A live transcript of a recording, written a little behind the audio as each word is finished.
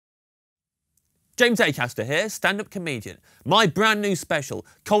James Acaster here, stand-up comedian. My brand new special,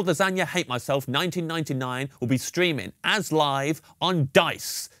 called Lasagne, Hate Myself 1999, will be streaming as live on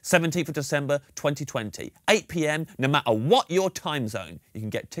Dice, 17th of December 2020, 8 PM, no matter what your time zone. You can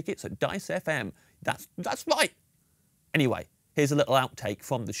get tickets at Dice FM. That's right. Anyway, here's a little outtake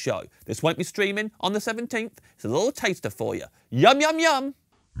from the show. This won't be streaming on the 17th. It's a little taster for you. Yum, yum, yum.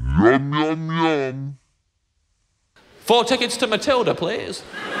 Yum, yum, yum. 4 tickets to Matilda, please.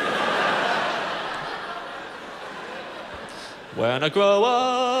 When I grow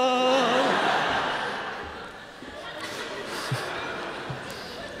up.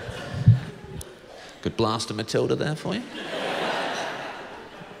 Good blast of Matilda there for you.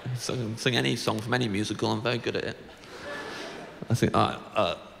 Sing any song from any musical, I'm very good at it. I think,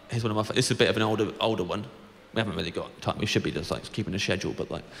 here's one of my, this is a bit of an older one. We haven't really got time, we should be just like keeping a schedule, but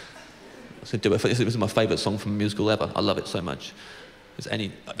like, so do it. This is my favourite song from a musical ever. I love it so much.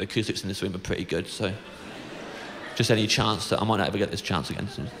 The acoustics in this room are pretty good, so just any chance that I might not ever get this chance again.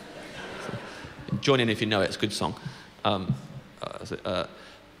 So join in if you know it, it's a good song.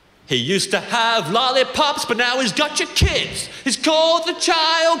 He used to have lollipops, but now he's got your kids. He's called the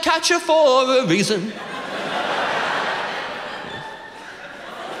child catcher for a reason.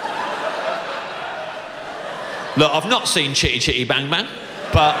 Look, I've not seen Chitty Chitty Bang Bang,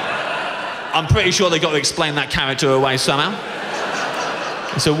 but I'm pretty sure they've got to explain that character away somehow.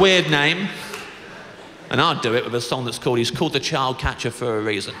 It's a weird name. And I'd do it with a song that's called, he's called the child catcher for a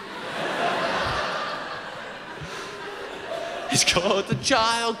reason. He's called the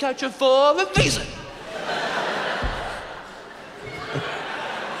child catcher for a reason.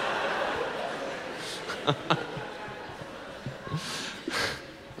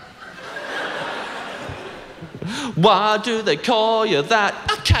 Why do they call you that?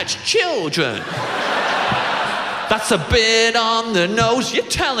 I catch children. That's a bit on the nose, you're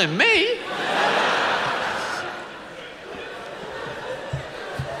telling me.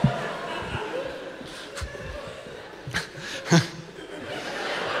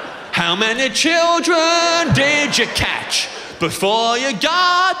 How many children did you catch before you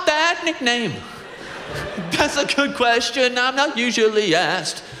got that nickname? That's a good question I'm not usually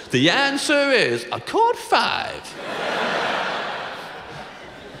asked. The answer is, I caught 5.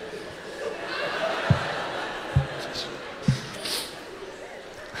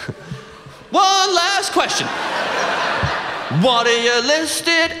 One last question. What are you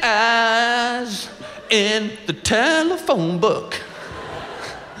listed as in the telephone book?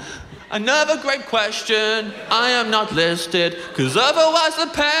 Another great question, I am not listed, 'cause otherwise the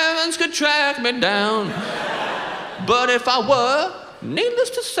parents could track me down. But if I were, needless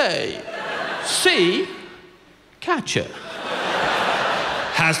to say, C, catcher.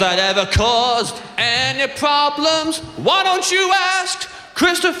 Has that ever caused any problems? Why don't you ask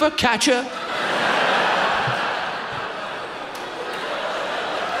Christopher Catcher?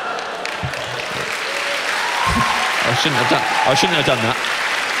 I shouldn't have done that.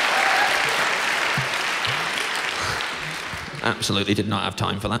 Absolutely did not have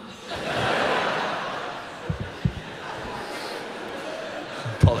time for that.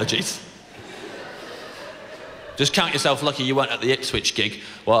 Apologies. Just count yourself lucky you weren't at the Ipswich gig.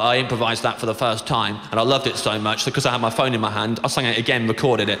 Well, I improvised that for the first time, and I loved it so much that because I had my phone in my hand, I sang it again,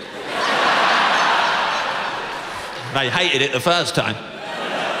 recorded it. They hated it the first time.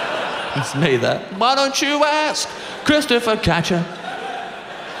 It's me there. Why don't you ask Christopher Catcher?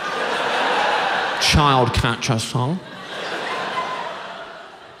 Child catcher song.